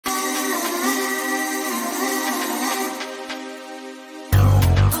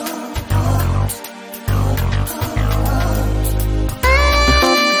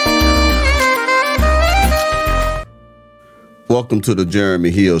Welcome to the Jeremy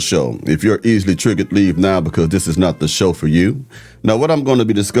Hill Show. If you're easily triggered, leave now because this is not the show for you. Now, what I'm going to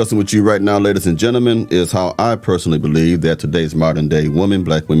be discussing with you right now, ladies and gentlemen, is how I personally believe that today's modern day women,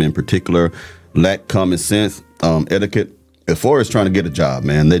 black women in particular, lack common sense, etiquette, as far as trying to get a job,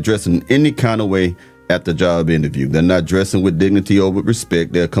 man. They're dressing any kind of way at the job interview. They're not dressing with dignity or with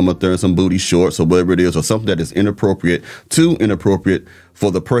respect. They'll come up there in some booty shorts or whatever it is, or something that is inappropriate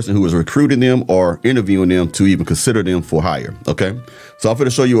for the person who is recruiting them or interviewing them to even consider them for hire. Okay. So I'm going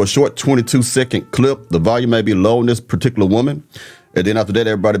to show you a short 22-second clip. The volume may be low in this particular woman. And then after that,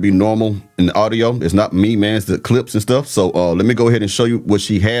 everybody be normal in the audio. It's not me, man. It's the clips and stuff. So let me go ahead and show you what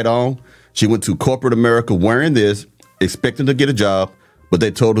she had on. She went to corporate America wearing this, expecting to get a job, but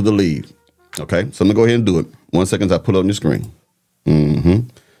they told her to leave. Okay, so I'm gonna go ahead and do it. 1 second as I pull it on the screen.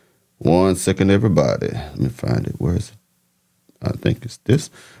 1 second, everybody. Let me find it. Where is it? I think it's this.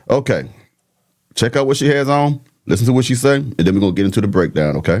 Okay, check out what she has on. Listen to what she say, and then we're gonna get into the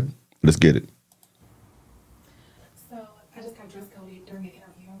breakdown. Okay, let's get it. So I just got dress coded during the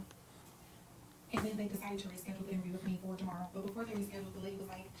interview, and then they decided to reschedule the interview with me for tomorrow. But before they rescheduled, the lady was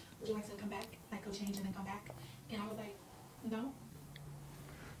like, "Would you like to come back, like go change and then come back?" And I was like, "No."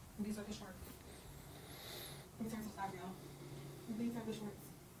 These are the shorts. Let me turn some side, y'all. These are the shorts.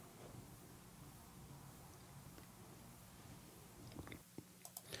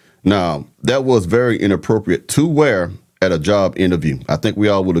 Now, that was very inappropriate to wear at a job interview. I think we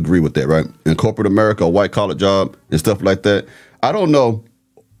all would agree with that, right? In corporate America, a white collar job and stuff like that. I don't know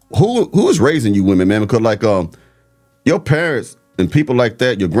who is raising you women, man, because like your parents and people like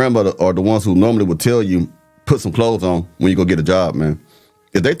that, your grandmother are the ones who normally would tell you, put some clothes on when you go get a job, man.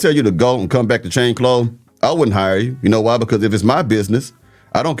 If they tell you to go and come back to change clothes, I wouldn't hire you. You know why? Because if it's my business,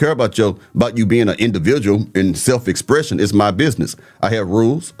 I don't care about you being an individual in self-expression. It's my business. I have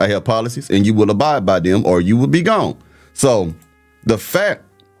rules, I have policies, and you will abide by them or you will be gone. So the fact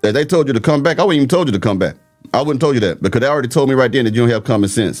that they told you to come back, I wouldn't even told you to come back. I wouldn't told you that because they already told me right then that you don't have common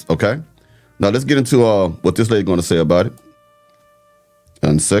sense. Okay. Now let's get into what this lady's going to say about it.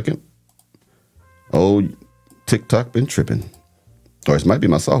 1 second. Oh, TikTok been tripping. Or it might be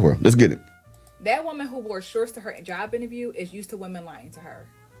my software. Let's get it. That woman who wore shorts to her job interview is used to women lying to her.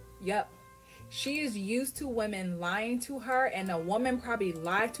 Yep. She is used to women lying to her, and the woman probably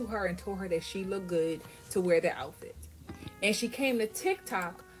lied to her and told her that she looked good to wear the outfit. And she came to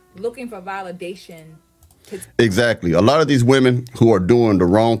TikTok looking for validation. Exactly. A lot of these women who are doing the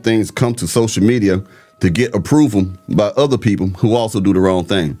wrong things come to social media to get approval by other people who also do the wrong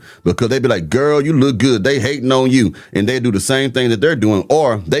thing, because they be like, girl, you look good. They hating on you, and they do the same thing that they're doing,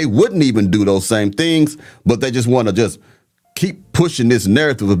 or they wouldn't even do those same things, but they just want to just keep pushing this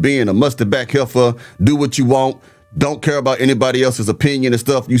narrative of being a mustard back heifer, do what you want, don't care about anybody else's opinion and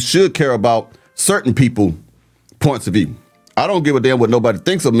stuff. You should care about certain people's points of view. I don't give a damn what nobody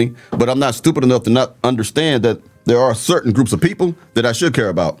thinks of me, but I'm not stupid enough to not understand that there are certain groups of people that I should care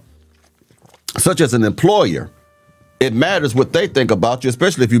about. Such as an employer. It matters what they think about you,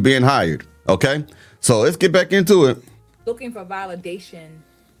 especially if you're being hired. Okay, so let's get back into it. Looking for validation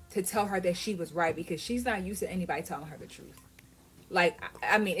to tell her that she was right, because she's not used to anybody telling her the truth. Like,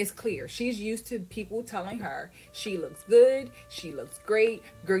 I mean, it's clear. She's used to people telling her she looks good, she looks great,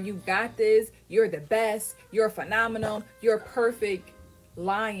 girl, you got this, you're the best, you're phenomenal, you're perfect,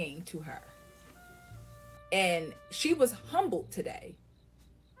 lying to her. And she was humbled today.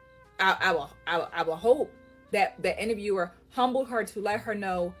 I will hope that the interviewer humbled her to let her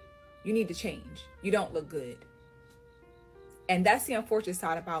know you need to change. You don't look good. And that's the unfortunate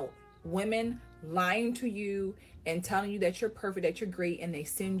side about women lying to you and telling you that you're perfect, that you're great, and they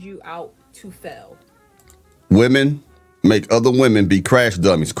send you out to fail. Women make other women be crash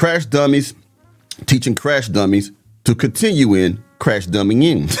dummies. Crash dummies, teaching crash dummies to continue in crash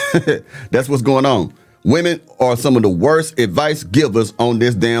dummying. That's what's going on. Women are some of the worst advice givers on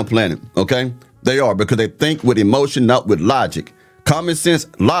this damn planet, okay? They are, because they think with emotion, not with logic. Common sense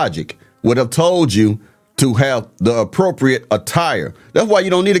logic would have told you to have the appropriate attire. That's why you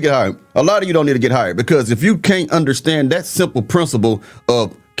don't need to get hired. A lot of you don't need to get hired, because if you can't understand that simple principle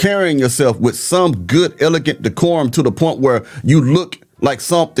of carrying yourself with some good, elegant decorum to the point where you look like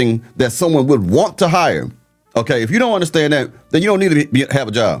something that someone would want to hire, okay? If you don't understand that, then you don't need to have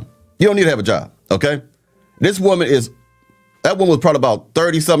a job. You don't need to have a job, okay? That woman was probably about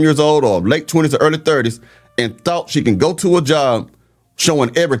 30-something years old, or late 20s or early 30s, and thought she can go to a job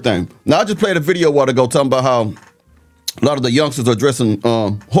showing everything. Now, I just played a video a while ago talking about how a lot of the youngsters are dressing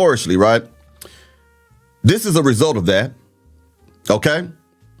whorishly, right? This is a result of that, okay?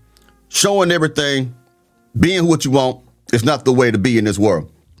 Showing everything, being what you want is not the way to be in this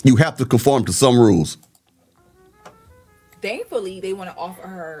world. You have to conform to some rules. Thankfully, they want to offer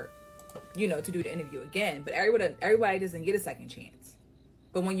her, you know, to do the interview again. But everybody doesn't get a second chance.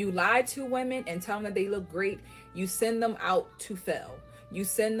 But when you lie to women and tell them that they look great, you send them out to fail. You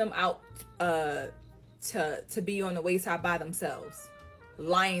send them out to be on the wayside by themselves,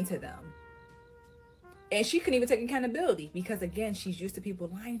 lying to them. And she couldn't even take accountability because, again, she's used to people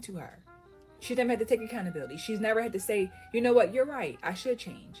lying to her. She never had to take accountability. She's never had to say, you know what, you're right, I should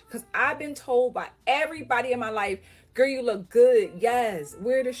change. Because I've been told by everybody in my life, girl, you look good. Yes,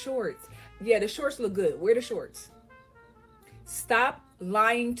 wear the shorts. Yeah, the shorts look good. Wear the shorts. Stop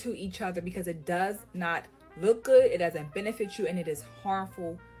lying to each other because it does not look good. It doesn't benefit you, and it is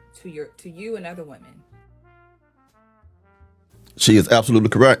harmful to you and other women. She is absolutely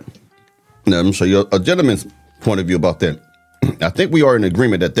correct. Now, I'm going to show you a gentleman's point of view about that. I think we are in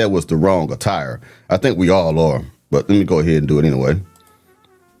agreement that that was the wrong attire. I think we all are, but let me go ahead and do it anyway.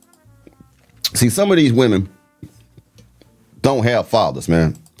 See, some of these women don't have fathers,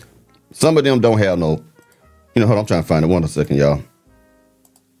 man. Some of them don't have no, hold on, I'm trying to find it. 1 second, y'all.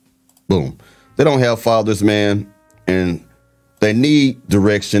 Boom. They don't have fathers, man, and they need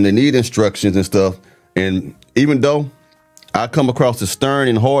direction. They need instructions and stuff. And even though I come across as stern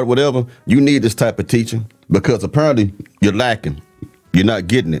and hard, whatever, you need this type of teaching because apparently you're lacking. You're not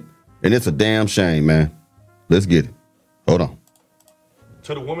getting it. And it's a damn shame, man. Let's get it. Hold on.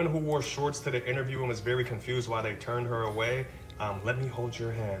 To the woman who wore shorts to the interview and was very confused why they turned her away, let me hold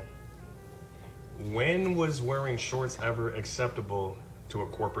your hand. When was wearing shorts ever acceptable to a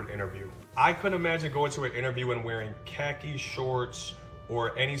corporate interview? I couldn't imagine going to an interview and wearing khaki shorts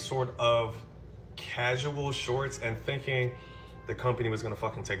or any sort of casual shorts and thinking the company was gonna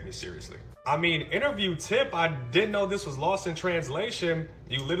fucking take me seriously. I mean, interview tip, I didn't know this was lost in translation.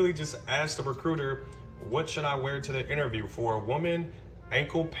 You literally just ask the recruiter, what should I wear to the interview? For a woman,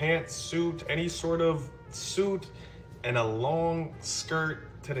 ankle pants, suit, any sort of suit, and a long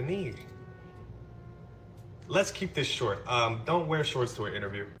skirt to the knee. Let's keep this short. Don't wear shorts to an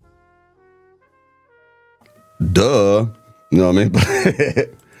interview. Duh. You know what I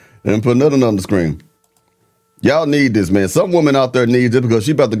mean? And put another on the screen. Y'all need this, man. Some woman out there needs it because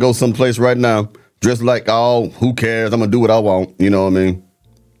she about to go someplace right now dressed like, oh, who cares? I'm going to do what I want. You know what I mean?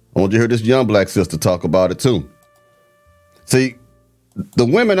 I want you to hear this young black sister talk about it too. See, the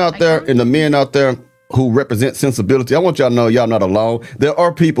women out there and the men out there who represent sensibility, I want y'all to know y'all not alone. There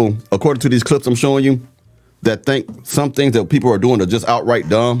are people, according to these clips I'm showing you, that think some things that people are doing are just outright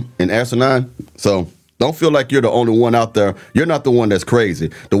dumb and asinine. So don't feel like you're the only one out there. You're not the one that's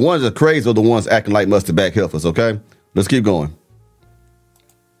crazy. The ones that are crazy are the ones acting like mustard back heifers, okay? Let's keep going.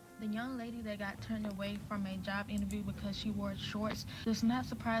 The young lady that got turned away from a job interview because she wore shorts does not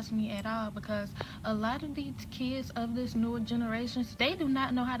surprise me at all, because a lot of these kids of this newer generation, they do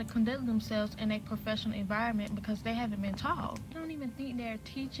not know how to conduct themselves in a professional environment because they haven't been taught. I don't even think they're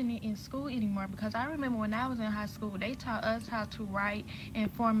teaching it in school anymore, because I remember when I was in high school, they taught us how to write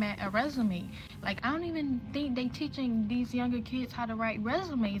and format a resume. Like, I don't even think they teaching these younger kids how to write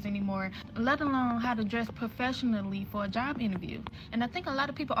resumes anymore, let alone how to dress professionally for a job interview. And I think a lot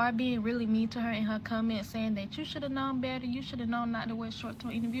of people are being really mean to her in her comments, saying that you should have known better, you should have known not to wear shorts to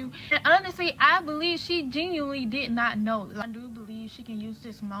an interview. And honestly, I believe she genuinely did not know. I do believe she can use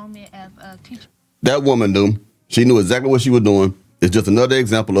this moment as a teacher. That woman knew. She knew exactly what she was doing. It's just another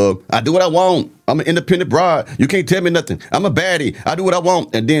example of, I do what I want. I'm an independent bride. You can't tell me nothing. I'm a baddie. I do what I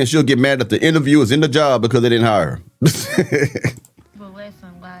want. And then she'll get mad that the interviewer is in the job because they didn't hire her. But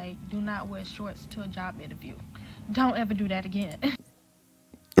listen, like, do not wear shorts to a job interview. Don't ever do that again.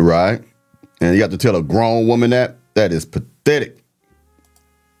 Right. And you have to tell a grown woman that. That is pathetic.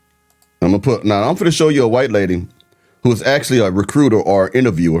 I'm going to show you a white lady who's actually a recruiter or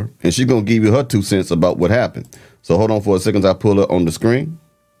interviewer, and she's going to give you her 2 cents about what happened. So hold on for a second. I pull it on the screen.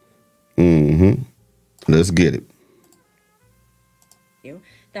 Let's get it.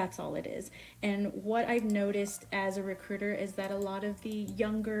 That's all it is. And what I've noticed as a recruiter is that a lot of the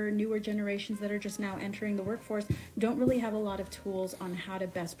younger, newer generations that are just now entering the workforce don't really have a lot of tools on how to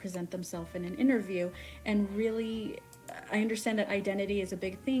best present themselves in an interview. And really, I understand that identity is a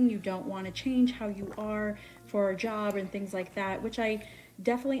big thing. You don't want to change how you are for a job and things like that, which I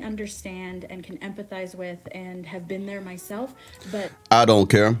definitely understand and can empathize with and have been there myself. But I don't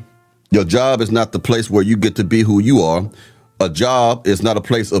care. Your job is not the place where you get to be who you are. A job is not a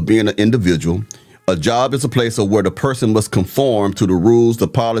place of being an individual. A job is a place of where the person must conform to the rules, the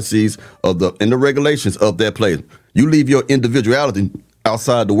policies and the regulations of that place. You leave your individuality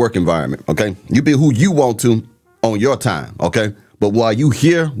outside the work environment, okay? You be who you want to on your time, okay? But while you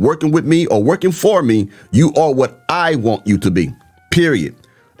here working with me or working for me, you are what I want you to be, period.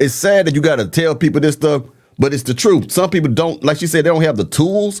 It's sad that you got to tell people this stuff, but it's the truth. Some people don't, like she said, they don't have the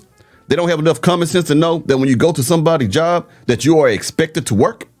tools. They don't have enough common sense to know that when you go to somebody's job that you are expected to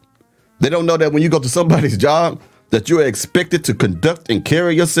work. They don't know that when you go to somebody's job that you are expected to conduct and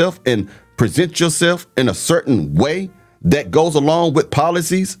carry yourself and present yourself in a certain way that goes along with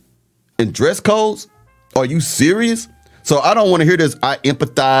policies and dress codes. Are you serious? So I don't want to hear this. I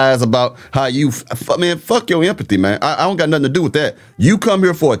empathize about how you, man, fuck your empathy, man. I don't got nothing to do with that. You come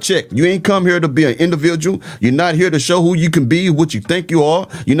here for a check. You ain't come here to be an individual. You're not here to show who you can be, what you think you are.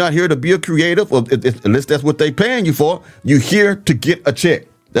 You're not here to be a creative, unless that's what they paying you for. You're here to get a check.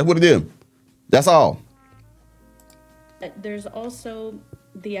 That's what it is. That's all. There's also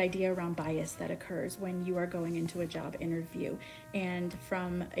the idea around bias that occurs when you are going into a job interview. And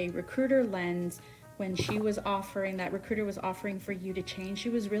from a recruiter lens, when she was offering, that recruiter was offering for you to change, she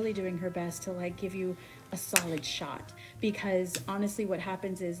was really doing her best to like give you a solid shot. Because honestly, what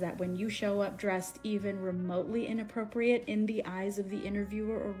happens is that when you show up dressed even remotely inappropriate in the eyes of the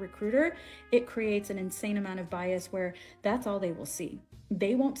interviewer or recruiter, it creates an insane amount of bias where that's all they will see.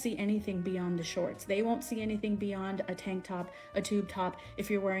 They won't see anything beyond the shorts. They won't see anything beyond a tank top, a tube top, if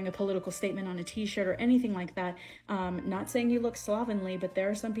you're wearing a political statement on a t-shirt or anything like that. Not saying you look slovenly, but there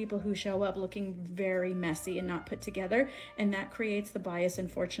are some people who show up looking very messy and not put together. And that creates the bias,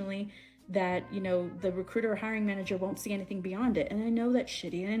 unfortunately, that, you know, the recruiter or hiring manager won't see anything beyond it. And I know that's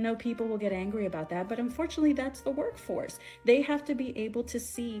shitty, and I know people will get angry about that, but unfortunately that's the workforce. They have to be able to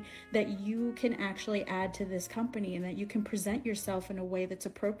see that you can actually add to this company and that you can present yourself in a way that's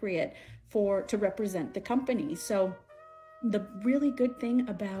appropriate to represent the company. So the really good thing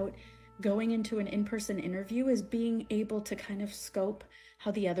about going into an in-person interview is being able to kind of scope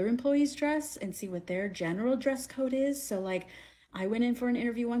how the other employees dress and see what their general dress code is. So like, I went in for an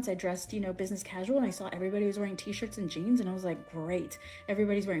interview once, I dressed, you know, business casual, and I saw everybody was wearing t-shirts and jeans, and I was like, great.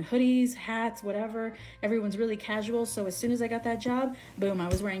 Everybody's wearing hoodies, hats, whatever. Everyone's really casual. So as soon as I got that job, boom, I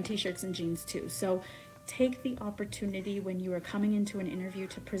was wearing t-shirts and jeans too. So take the opportunity when you are coming into an interview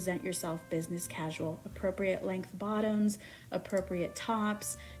to present yourself business casual, appropriate length bottoms, appropriate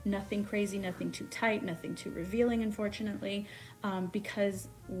tops, nothing crazy, nothing too tight, nothing too revealing, unfortunately, because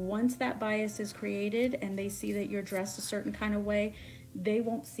once that bias is created and they see that you're dressed a certain kind of way, they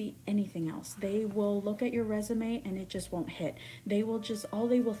won't see anything else. They will look at your resume and it just won't hit. They will just, all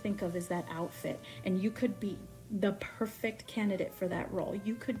they will think of is that outfit, and you could be the perfect candidate for that role.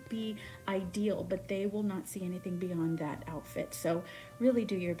 You could be ideal, but they will not see anything beyond that outfit. So really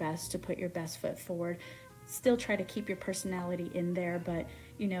do your best to put your best foot forward. Still try to keep your personality in there, but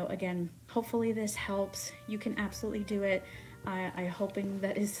you know, again, hopefully this helps. You can absolutely do it. I'm hoping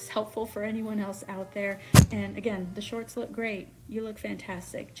that is helpful for anyone else out there. And again, the shorts look great. You look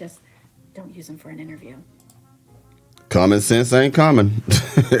fantastic. Just don't use them for an interview. Common sense ain't common.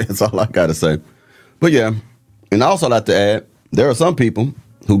 That's all I gotta say. But yeah, and I also like to add, there are some people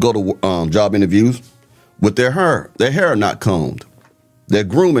who go to job interviews with their hair not combed. Their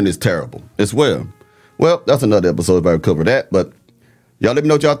grooming is terrible as well. Well, that's another episode if I cover that. But y'all let me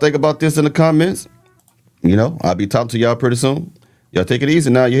know what y'all think about this in the comments. You know, I'll be talking to y'all pretty soon. Y'all take it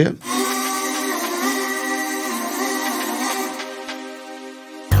easy now, you hear?